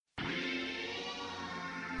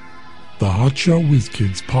the Hotshot Whiz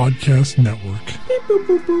Kids Podcast Network. Beep, boop,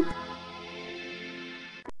 boop, boop.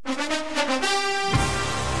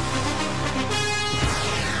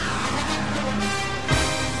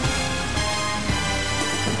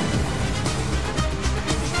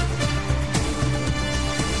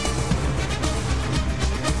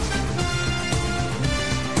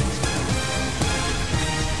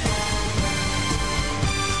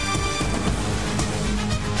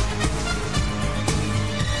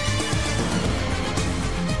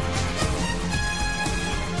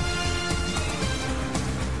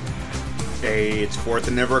 Hey, it's 4th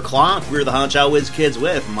and never o'clock. We're the Hotshot Whiz Kids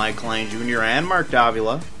with Mike Klein Jr. and Mark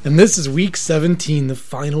Davila. And this is week 17, the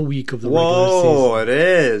final week of the regular season. Whoa, it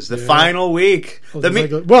is. The final week. Well,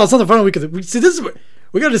 it's not the final week of the week. See, this is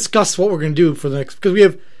we got to discuss what we're going to do for the next, because we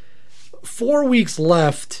have 4 weeks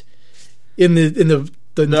left in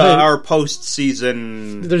our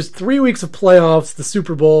postseason. There's 3 weeks of playoffs, the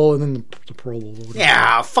Super Bowl, and then the Pro Bowl.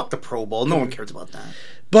 Yeah, fuck the Pro Bowl. No one cares about that.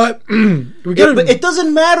 But but it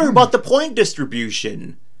doesn't matter about the point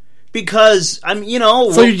distribution because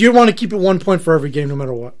So you want to keep it 1 point for every game, no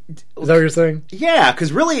matter what. Is that what you're saying? Yeah,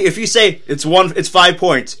 because really, if you say it's 5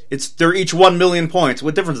 points, they're each 1 million points.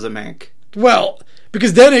 What difference does it make? Well,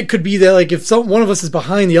 because then it could be that like if one of us is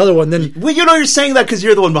behind the other one, then you're saying that because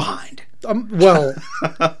you're the one behind.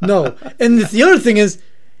 No, and the other thing is.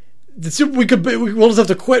 We'll just have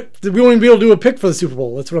to quit. We won't even be able to do a pick for the Super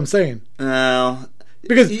Bowl. That's what I'm saying.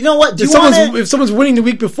 Because you know what? If someone's winning the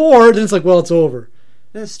week before, then it's like, well, it's over.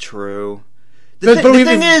 That's true. The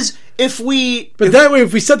thing is, if we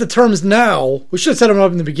set the terms now, we should have set them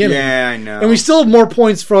up in the beginning. Yeah, I know. And we still have more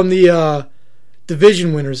points from the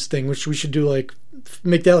division winners thing, which we should do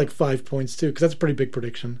make that 5 points too, because that's a pretty big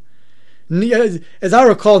prediction. As I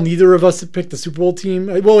recall, neither of us picked the Super Bowl team.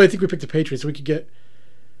 Well, I think we picked the Patriots, so we could get.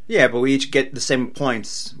 Yeah, but we each get the same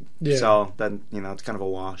points. Yeah. So then it's kind of a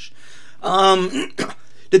wash.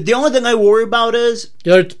 The only thing I worry about is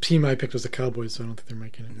the other team I picked was the Cowboys, so I don't think they're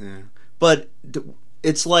making it. Yeah, but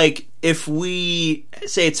it's like if we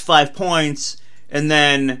say it's 5 points, and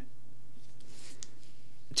then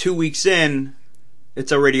 2 weeks in,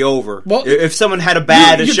 it's already over. Well, if someone had a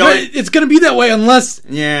bad showing, it's going to be that way unless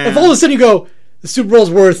if all of a sudden you go. The Super Bowl's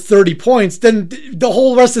worth 30 points, then the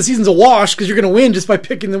whole rest of the season's a wash because you're going to win just by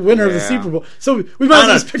picking the winner of the Super Bowl. So we might as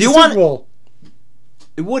well just pick the Super Bowl.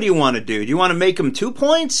 What do you want to do? Do you want to make them 2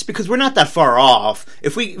 points? Because we're not that far off.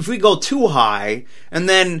 If we go too high, and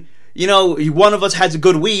then one of us has a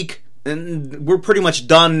good week, and we're pretty much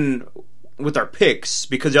done with our picks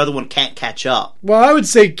because the other one can't catch up. Well, I would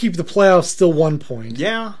say keep the playoffs still 1 point.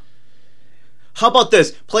 Yeah. How about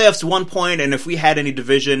this? Playoffs 1 point, and if we had any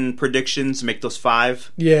division predictions, make those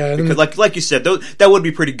 5. Yeah, because like you said, that would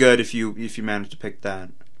be pretty good if you managed to pick that.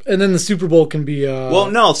 And then the Super Bowl can be. Well,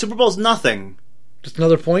 no, Super Bowl's nothing. Just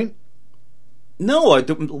another point. No,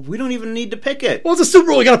 we don't even need to pick it. Well, it's a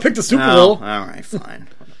Super Bowl. You got to pick the Super Bowl. All right, fine.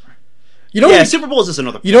 Super Bowl is just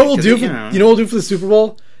another point. You know what we'll do for the Super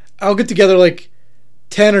Bowl? I'll get together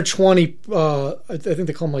 10 or 20. I think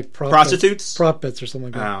they call them prostitutes, prop bets or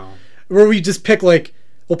something like that. Oh. Where we just pick we'll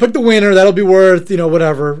pick the winner. That'll be worth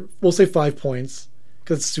whatever. We'll say 5 points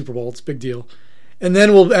because it's Super Bowl. It's a big deal. And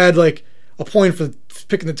then we'll add a point for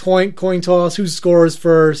picking the coin toss. Who scores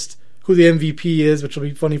first? Who the MVP is, which will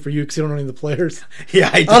be funny for you because you don't know any of the players. Yeah,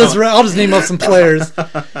 I don't. I'll just name off some players,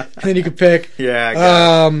 and then you can pick. Yeah, I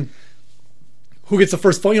got it. Who gets the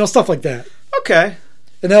first point? Stuff like that. Okay.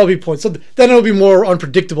 And that'll be points. So then it'll be more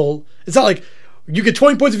unpredictable. It's not like. You get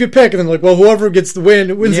 20 points if you pick, and then whoever gets the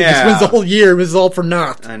win wins it. Just wins the whole year. This is all for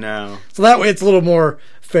naught. I know. So that way it's a little more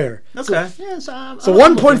fair. Okay. So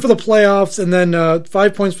 1 point for the playoffs, and then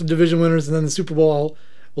 5 points for the division winners, and then the Super Bowl.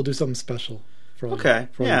 We'll do something special for all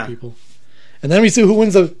the people. And then we see who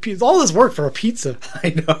wins all this work for a pizza. I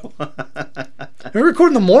know. We're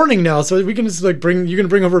recording in the morning now, so we can just bring. You're gonna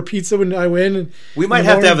bring over a pizza when I win. And we might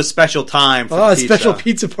have to have a special time for a special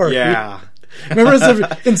pizza party. Yeah. Remember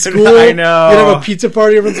in school? I know. You'd have a pizza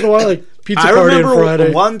party every once in a while, pizza party on Friday. I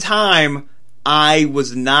remember one time I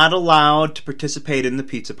was not allowed to participate in the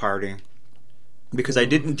pizza party because I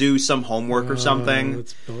didn't do some homework or something.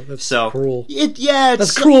 That's cruel.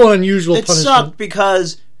 That's cruel and unusual punishment. It sucked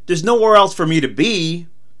because there's nowhere else for me to be,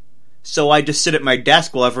 so I just sit at my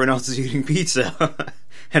desk while everyone else is eating pizza,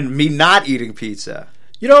 and me not eating pizza.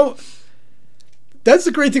 That's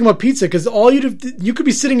the great thing about pizza, because you could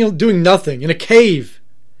be sitting and doing nothing in a cave.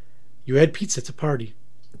 You had pizza. It's a party.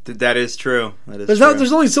 That is true. There's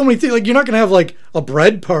only so many things. You're not going to have a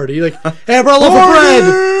bread party. Hey, I brought a loaf of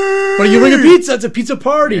bread. But you bring a pizza. It's a pizza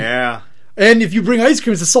party. Yeah. And if you bring ice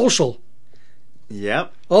cream, it's a social.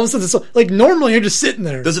 Yep. All of a sudden, so, like, normally you're just sitting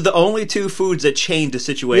there. Those are the only two foods that change the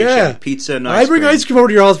situation. Yeah. Pizza and ice I bring cream. ice cream over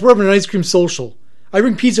to your house. We're having an ice cream social. I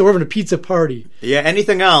bring pizza. We're having a pizza party. Yeah,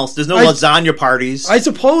 anything else? There's no lasagna parties. I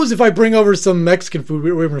suppose if I bring over some Mexican food,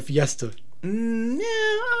 we're having a fiesta. Yeah,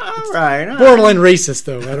 all right. Borderline racist,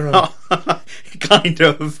 though. I don't know. Kind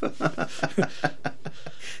of.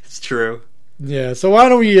 It's true. Yeah, so why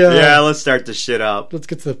don't we... yeah, let's start this shit up. Let's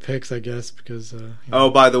get to the picks, I guess, because...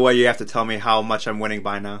 Oh, by the way, you have to tell me how much I'm winning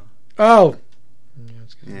by now. Oh. Yeah.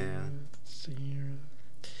 Let's see here.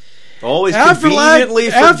 Always conveniently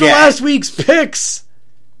forget. After last week's picks...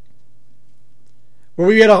 Where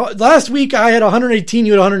we had last week I had 118,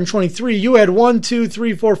 you had 123. You had 1, 2,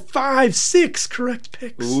 3, 4, 5, 6 correct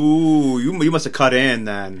picks. Ooh, you must have cut in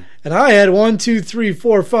then. And I had 1, 2, 3,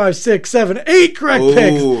 4, 5, 6, 7, 8 correct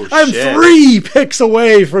picks. I'm shit. 3 picks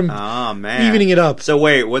away from man. evening it up. So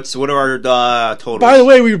wait, what are our totals? By the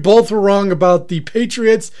way, we both were wrong about the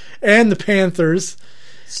Patriots and the Panthers.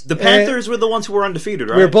 The Panthers were the ones who were undefeated,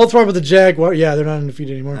 right? We were both wrong about the Jaguars. Yeah, they're not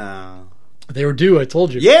undefeated anymore. Oh. They were due, I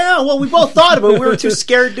told you. Yeah, well, we both thought about it. We were too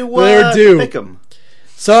scared to They were due. pick them.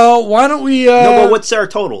 So why don't we... No, but what's our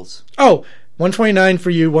totals? Oh, 129 for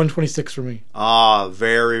you, 126 for me. Ah,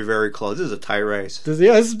 very, very close. This is a tight race. This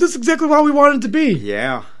is exactly what we wanted it to be.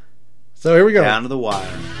 Yeah. So here we go. Down to the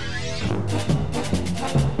wire.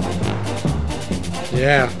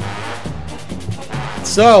 Yeah.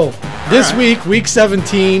 So, this week, week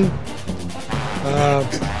 17. Where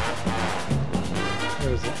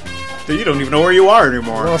is it? You don't even know where you are I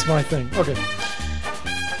anymore. lost my thing. Okay.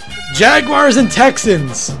 Jaguars and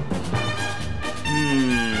Texans.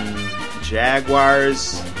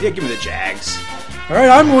 Jaguars. Yeah, give me the Jags. All right,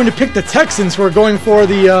 I'm going to pick the Texans who are going for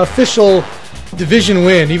the official division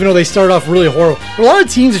win, even though they started off really horrible. A lot of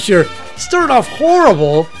teams this year started off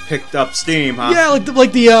horrible. Picked up steam, huh? Yeah,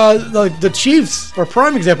 like the Chiefs are a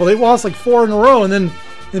prime example. They lost like 4 in a row, and then in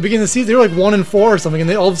the beginning of the season they were like 1-4 or something,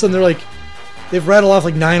 and all of a sudden they've rattled off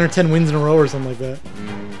like 9 or 10 wins in a row or something like that.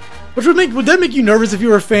 Which would that make you nervous if you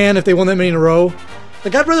were a fan if they won that many in a row?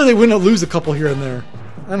 Like I'd rather they win or lose a couple here and there.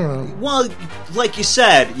 I don't know. Well, like you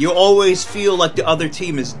said, you always feel like the other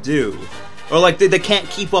team is due. Or like they can't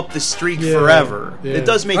keep up the streak forever. Yeah. It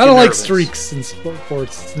does make I you don't like nervous. streaks in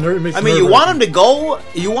sports. I mean, you want them to go.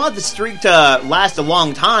 You want the streak to last a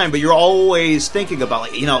long time, but you're always thinking about,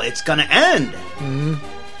 like, it's going to end. Mm-hmm.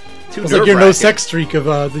 It's like your no sex streak of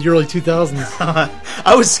the early 2000s.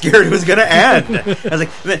 I was scared it was going to end. I was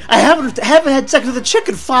like, man, I haven't had sex with a chick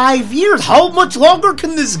in 5 years. How much longer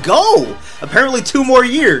can this go? Apparently 2 more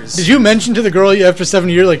years. Did you mention to the girl after 7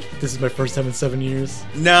 years, like, this is my first time in 7 years?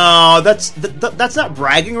 No, that's not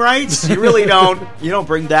bragging rights. You really don't. You don't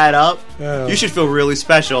bring that up. Oh. You should feel really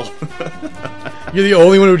special. You're the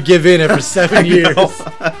only one who would give in after 7 years.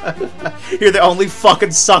 You're the only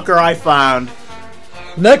fucking sucker I found.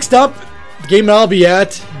 Next up, the game I'll be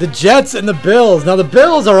at, the Jets and the Bills. Now the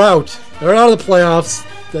Bills are out. They're out of the playoffs.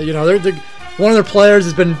 They're one of their players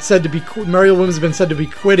has been said to be Mario Williams has been said to be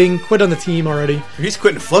quit on the team already. He's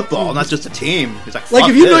quitting football, not just the team. He's like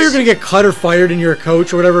if you know you're going to get cut or fired and you're a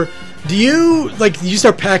coach or whatever, do you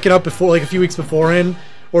start packing up before a few weeks beforehand,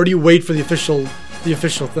 or do you wait for the official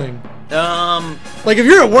thing?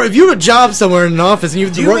 If you have a job somewhere in an office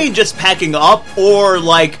and do you mean just packing up or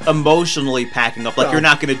like emotionally packing up? Like you're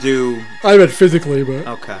not going to do. I meant physically, but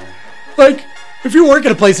okay. Like if you work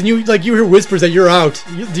at a place and you hear whispers that you're out,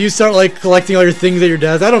 do you start collecting all your things at your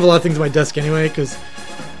desk? I don't have a lot of things at my desk anyway because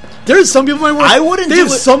there's some people at my work. I wouldn't. They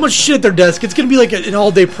have so much shit at their desk. It's going to be like an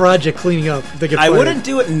all day project cleaning up. If they get fired. I wouldn't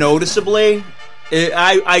do it noticeably.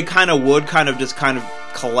 I kind of would just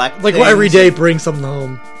collect. Like every day, bring something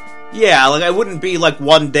home. Yeah, like I wouldn't be like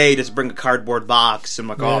one day just bring a cardboard box and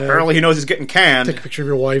apparently he knows he's getting canned. Take a picture of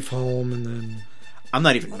your wife home and then. I'm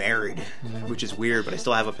not even married, which is weird, but I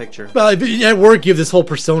still have a picture. Well, at work you have this whole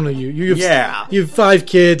persona. You have 5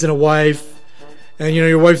 kids and a wife, and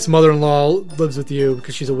your wife's mother-in-law lives with you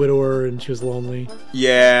because she's a widower and she was lonely.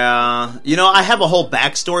 Yeah, I have a whole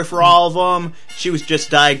backstory for all of them. She was just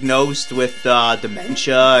diagnosed with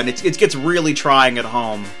dementia, and it gets really trying at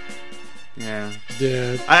home. Yeah.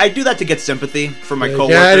 I do that to get sympathy from my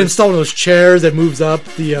coworkers. Yeah, I'd install one of those chairs that moves up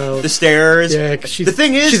the stairs. Yeah, the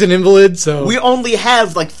thing is, she's an invalid, so we only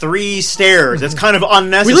have like 3 stairs. It's kind of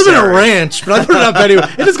unnecessary. We live in a ranch, but I put it up anyway.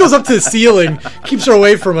 It just goes up to the ceiling, keeps her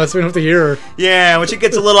away from us. So we don't have to hear her. Yeah, when she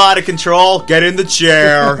gets a little out of control, get in the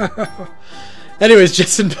chair. Anyways,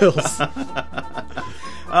 Jets and Bills. Give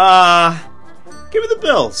me the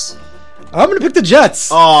Bills. I'm going to pick the Jets.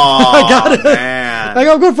 Oh, I got it. Man.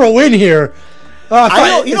 I'm going for a win here.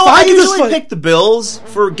 I usually pick the Bills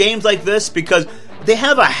for games like this because they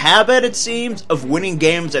have a habit, it seems, of winning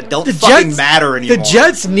games that don't fucking matter anymore. The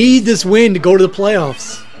Jets need this win to go to the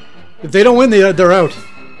playoffs. If they don't win, they're out.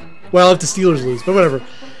 Well, if the Steelers lose, but whatever.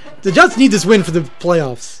 The Jets need this win for the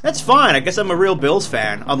playoffs. That's fine. I guess I'm a real Bills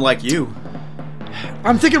fan, unlike you.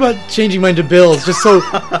 I'm thinking about changing mine to Bills, just so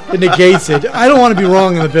it negates it. I don't want to be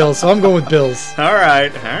wrong on the Bills, so I'm going with Bills. All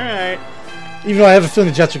right. Even though I have a feeling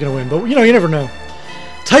the Jets are going to win, but you never know.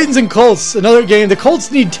 Titans and Colts, another game. The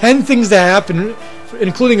Colts need 10 things to happen,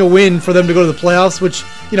 including a win, for them to go to the playoffs, which,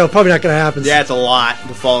 probably not going to happen. Yeah, it's a lot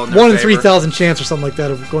to fall in their 1 in favor. 3,000 chance or something like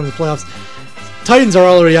that of going to the playoffs. Titans are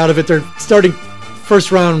already out of it. They're starting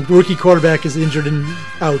first-round rookie quarterback is injured and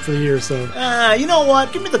out for the year. So you know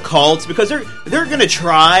what? Give me the Colts, because they're going to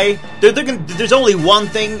try. There's only one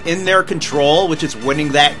thing in their control, which is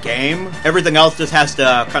winning that game. Everything else just has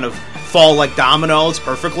to kind of fall like dominoes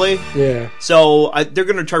perfectly. Yeah. So they're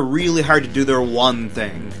going to try really hard to do their one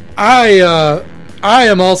thing. I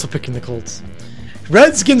am also picking the Colts.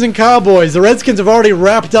 Redskins and Cowboys. The Redskins have already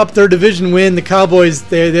wrapped up their division win. The Cowboys,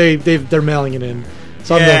 they're mailing it in.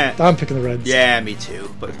 So I'm picking the Reds. Yeah, me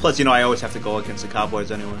too. But plus, I always have to go against the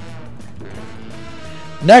Cowboys anyway.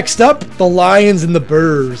 Next up, the Lions and the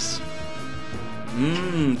Bears.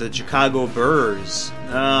 The Chicago Bears.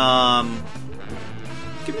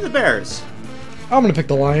 Give me the Bears. I'm going to pick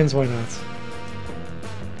the Lions. Why not?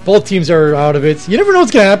 Both teams are out of it. You never know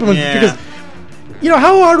what's going to happen because,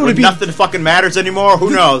 how hard would it be? Nothing fucking matters anymore. Who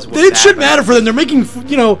knows? It should matter for them. They're making,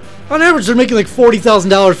 on average, they're making like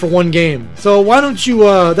 $40,000 for one game. So why don't you?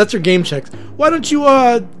 That's their game checks. Why don't you?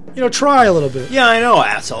 Try a little bit. Yeah, I know,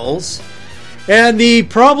 assholes. And the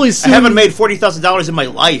probably soon, I haven't made $40,000 in my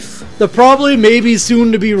life. The probably maybe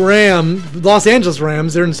soon to be Los Angeles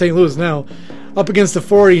Rams. They're in St. Louis now, up against the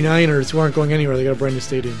 49ers, who aren't going anywhere. They got a brand new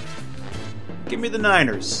stadium. Give me the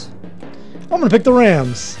Niners. I'm going to pick the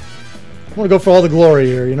Rams. I want to go for all the glory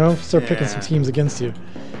here, Start picking some teams against you.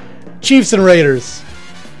 Chiefs and Raiders.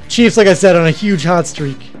 Chiefs, like I said, on a huge hot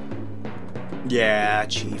streak. Yeah,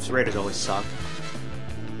 Chiefs. Raiders always suck.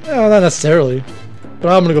 No, not necessarily.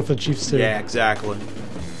 But I'm going to go for the Chiefs, too. Yeah, exactly.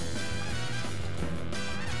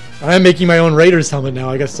 I am making my own Raiders helmet now.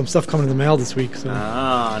 I got some stuff coming in the mail this week. So.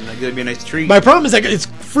 Going to be a nice treat. My problem is it's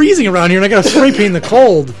freezing around here, and I got to spray paint in the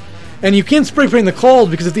cold. And you can't spray paint in the cold,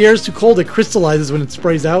 because if the air is too cold, it crystallizes when it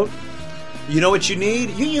sprays out. You know what you need?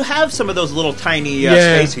 You have some of those little tiny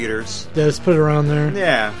space heaters. Yeah, just put it around there.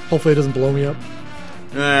 Yeah. Hopefully it doesn't blow me up.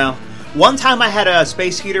 Well, one time I had a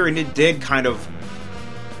space heater, and it did kind of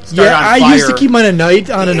start on fire. I used to keep mine on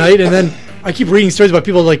a night, and then I keep reading stories about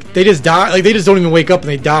people they just die, they just don't even wake up and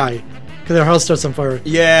they die because their house starts on fire.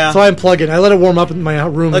 Yeah. So I unplug it. I let it warm up in my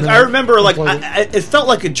room. I remember, it felt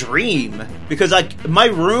like a dream because my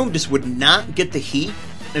room just would not get the heat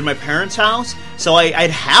in my parents' house, so I'd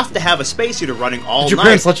have to have a space heater running all night. Did your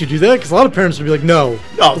parents let you do that? Because a lot of parents would be like, no.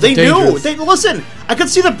 No, they knew. Listen, I could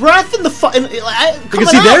see the breath in the... You could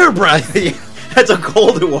see their breath. That's how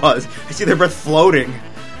cold it was. I see their breath floating.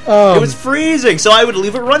 It was freezing, so I would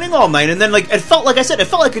leave it running all night, and then it felt like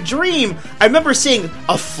a dream. I remember seeing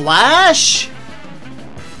a flash,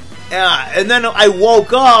 and then I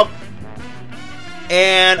woke up,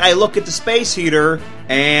 and I look at the space heater,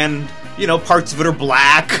 and parts of it are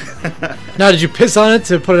black. Now, did you piss on it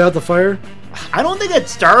to put it out the fire? I don't think it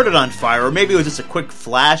started on fire, or maybe it was just a quick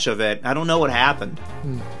flash of it. I don't know what happened,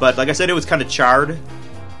 but like I said, it was kind of charred.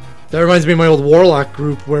 That reminds me of my old Warlock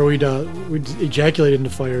group where we'd ejaculate into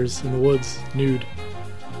fires in the woods, nude.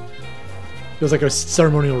 It was like a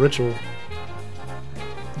ceremonial ritual.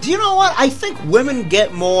 Do you know what? I think women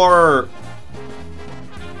get more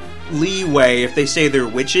leeway if they say they're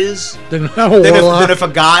witches than if a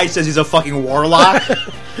guy says he's a fucking warlock.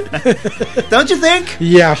 Don't you think?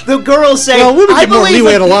 Yeah. The girls say, well, women I get more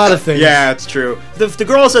leeway in a lot of things. Yeah, it's true. The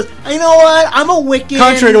girl says, you know what? I'm a Wiccan.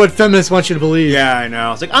 Contrary to what feminists want you to believe. Yeah, I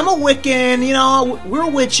know. It's like, I'm a Wiccan, we're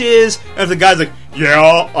witches. And the guy's like,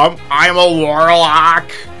 yeah, I'm a warlock.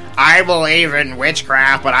 I believe in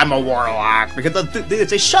witchcraft, but I'm a warlock. Because they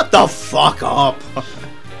say, shut the fuck up.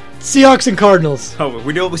 Seahawks and Cardinals. Oh,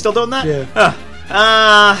 we still doing that? Yeah.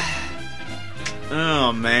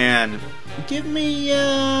 Oh, man. Give me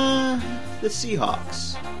the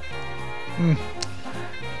Seahawks.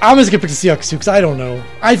 I'm just going to pick the Seahawks, too, because I don't know.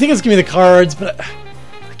 I think it's going to be the Cards, but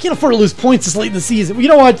I can't afford to lose points this late in the season. You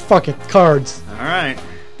know what? Fuck it. Cards. All right.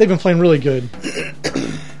 They've been playing really good.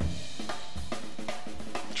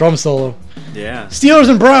 Drum solo. Yeah. Steelers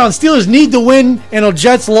and Browns. Steelers need to win, and the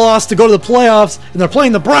Jets lost to go to the playoffs, and they're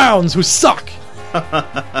playing the Browns, who suck.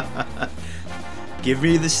 Give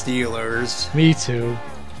me the Steelers. Me too.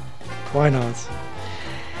 Why not?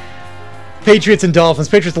 Patriots and Dolphins.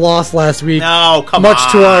 Patriots lost last week. No, come much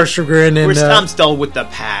on. to our chagrin. And I'm still with the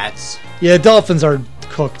Pats. yeah, Dolphins are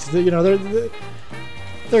cooked. You know, they're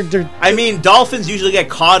I mean, dolphins usually get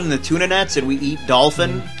caught in the tuna nets, and we eat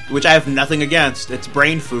dolphin, which I have nothing against. It's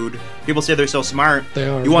brain food. People say they're so smart. They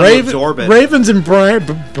are. You want to absorb it. Ravens and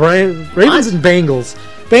Bengals.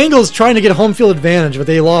 Bengals trying to get home field advantage, but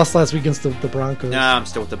they lost last week against the Broncos. Nah, I'm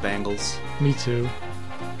still with the Bengals. Me too.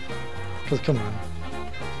 Because come on,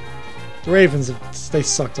 the Ravens, they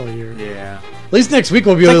sucked all year. Yeah. At least next week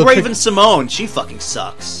we'll be It's able like to Raven Simone. She fucking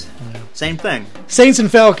sucks. Yeah. Same thing. Saints and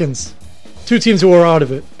Falcons. Two teams who are out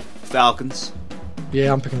of it. Falcons.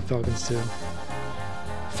 Yeah, I'm picking the Falcons too.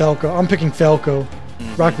 Falco. I'm picking Falco.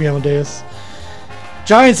 Rock me, Amadeus.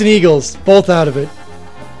 Giants and Eagles, both out of it.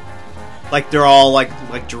 Like they're all like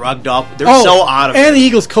drugged up. They're so out of and it. the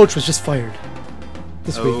Eagles coach was just fired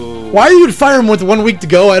this Oh. week. Why you would fire him with 1 week to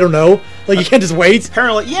go? I don't know. Like you can't just wait.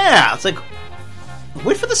 Apparently, yeah. It's like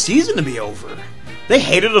wait for the season to be over. They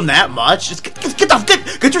hated him that much. Just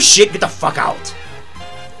get your shit. Get the fuck out.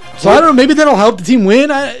 So I don't know. Maybe that'll help the team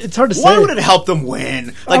win. It's hard to say. Why would it help them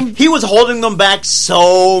win? Like he was holding them back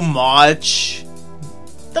so much.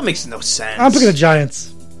 That makes no sense. I'm picking the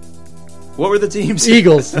Giants. What were the teams?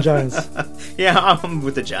 Eagles and Giants. Yeah, I'm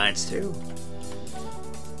with the Giants too.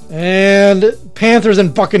 And Panthers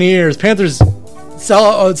and Buccaneers. Panthers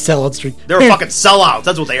sellout streak. They're a fucking sellouts.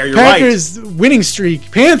 That's what they are. You're Panthers winning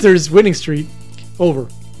streak. Panthers winning streak. Over.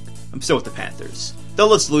 I'm still with the Panthers. They'll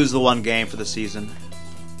let's lose the one game for the season.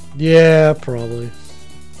 Yeah, probably.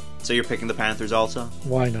 So you're picking the Panthers also?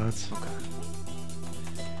 Why not? Okay.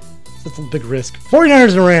 That's a big risk.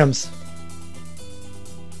 49ers and Rams.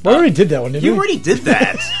 We already did that one, didn't we? You already did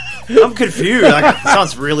that. I'm confused. Like, it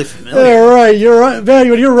sounds really familiar. Yeah, right. You're right.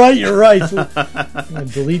 Value, you're right. You're right. I'm going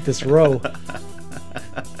to delete this row.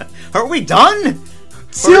 Are we done?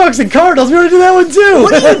 Seahawks and Cardinals. We already did that one, too.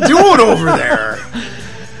 What are you doing over there?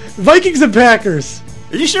 Vikings and Packers.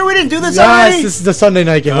 Are you sure we didn't do this Yes, already? this is the Sunday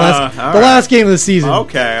night game. all Last game of the season.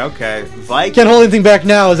 Okay. Vikings. Can't hold anything back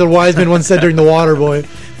now, as a wise man once said during the Water Boy.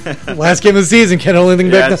 Last game of the season, can't hold anything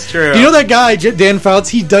back now. That's true. Do you know that guy, Dan Fouts?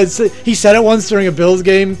 He said it once during a Bills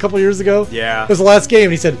game a couple years ago. Yeah. It was the last game,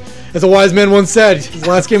 and he said, as a wise man once said, it's the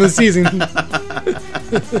last game of the season.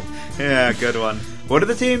 Yeah, good one. What are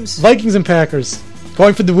the teams? Vikings and Packers.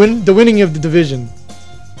 Going for the winning of the division.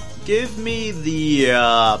 Give me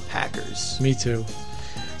the Packers. Me too.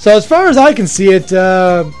 So as far as I can see it,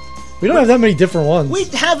 we don't have that many different ones. We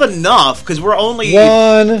have enough, because we're only...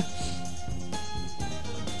 1,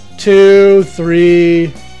 2, 3,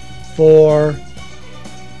 4.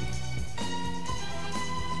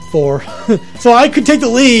 4. So I could take the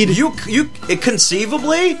lead.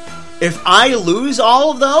 Conceivably, if I lose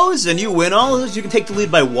all of those and you win all of those, you can take the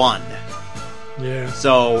lead by 1. Yeah.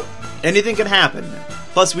 So anything can happen.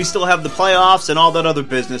 Plus, we still have the playoffs and all that other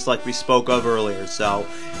business like we spoke of earlier. So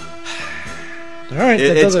All right.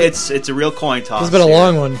 it's a real coin toss. It's been a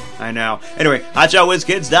long one. I know. Anyway,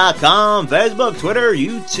 HotShotWizKids.com, Facebook, Twitter,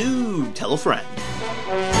 YouTube. Tell a friend.